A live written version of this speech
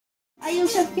I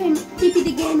also have TP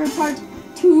the Gamer Part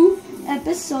 2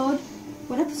 episode.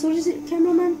 What episode is it,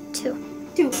 cameraman? 2.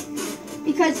 2.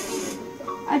 Because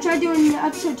I tried doing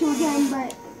episode 2 again,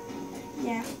 but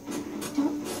yeah.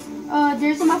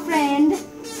 There's my friend.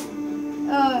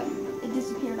 It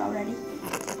disappeared already.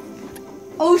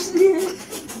 Oh,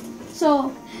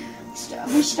 so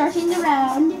we're starting the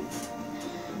round.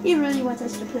 He really wants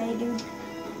us to play, dude.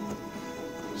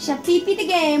 Shapipi the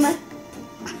game.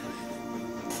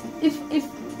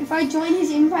 If I join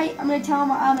his invite, I'm gonna tell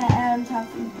him I'm at Adam's house.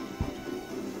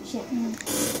 Shit.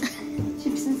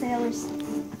 Ships and Sailors.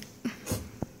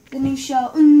 The new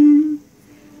show.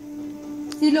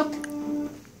 See, look.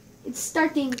 It's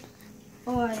starting.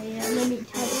 Oh yeah, let me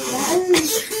touch that.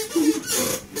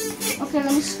 Okay,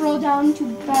 let me scroll down to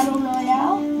Battle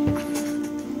Royale.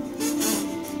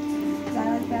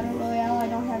 Battle Royale, I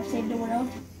don't have Save the World.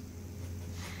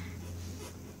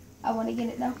 I want to get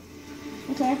it though.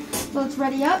 Okay, so it's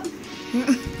ready up.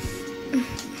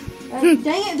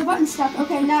 Dang it, the button's stuck.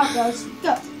 Okay, now it goes.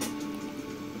 Go.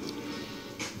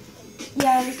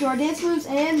 Yeah, let's do our dance moves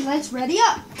and let's ready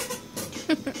up.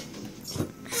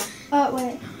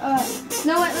 Wait.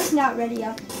 No, wait, let's not ready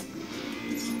up.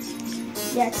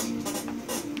 Yes.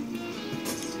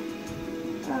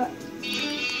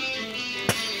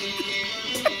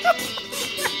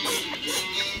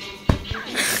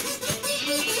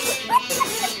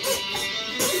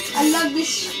 I love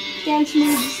this dance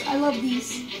moves. I love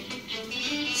these.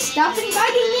 Stop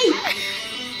inviting me!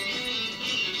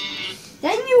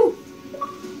 Then you,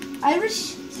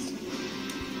 Irish.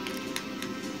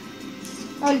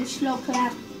 Oh, you slow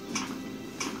clap.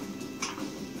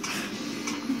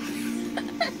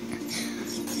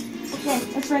 Okay,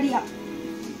 let's ready up.